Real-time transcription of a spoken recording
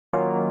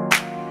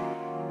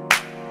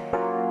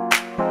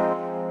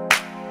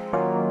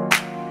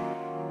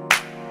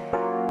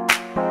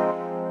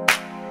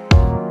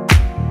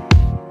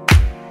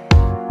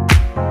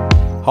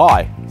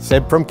Hi,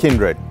 Seb from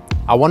Kindred.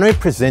 I want to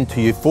present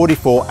to you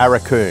 44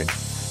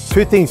 Arrakune.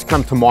 Two things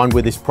come to mind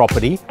with this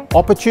property: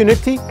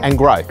 opportunity and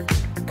growth.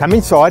 Come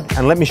inside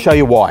and let me show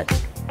you why.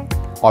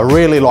 I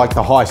really like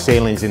the high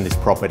ceilings in this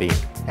property.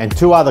 And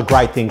two other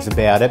great things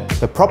about it: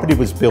 the property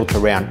was built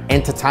around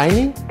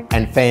entertaining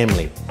and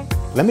family.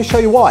 Let me show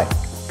you why.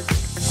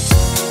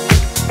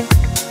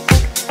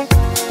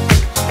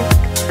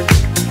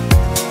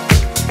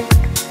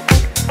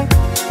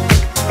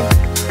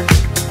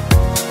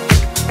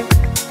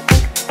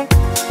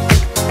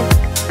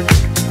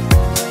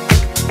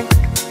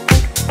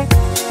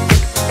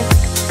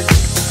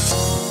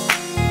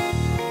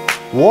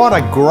 What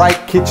a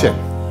great kitchen.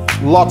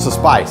 Lots of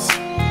space.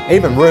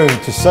 Even room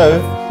to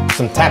serve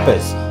some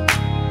tapas.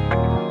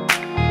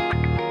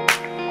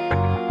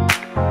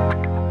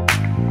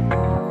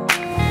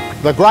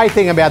 The great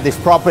thing about this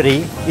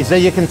property is that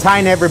you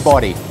contain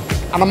everybody.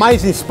 An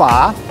amazing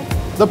spa,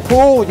 the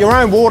pool, your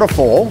own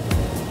waterfall.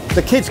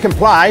 The kids can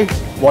play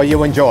while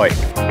you enjoy.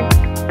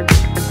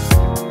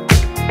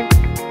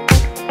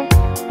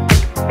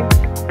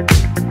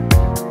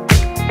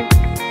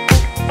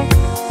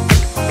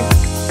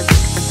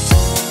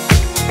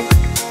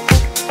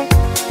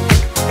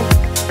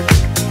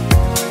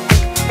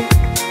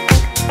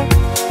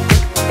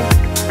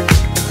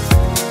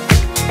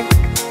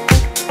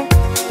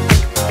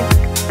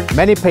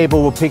 Many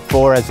people will pick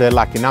 4 as their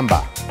lucky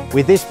number.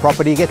 With this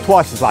property, you get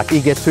twice as lucky,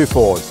 you get 2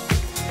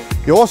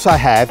 4s. You also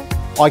have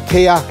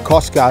IKEA,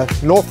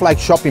 Costco, North Lake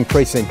shopping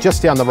precinct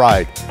just down the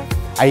road.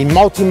 A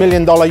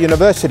multi-million-dollar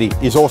university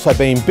is also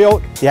being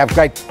built. You have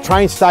great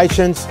train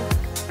stations.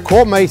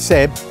 Call me,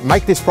 Seb,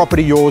 make this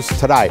property yours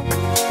today.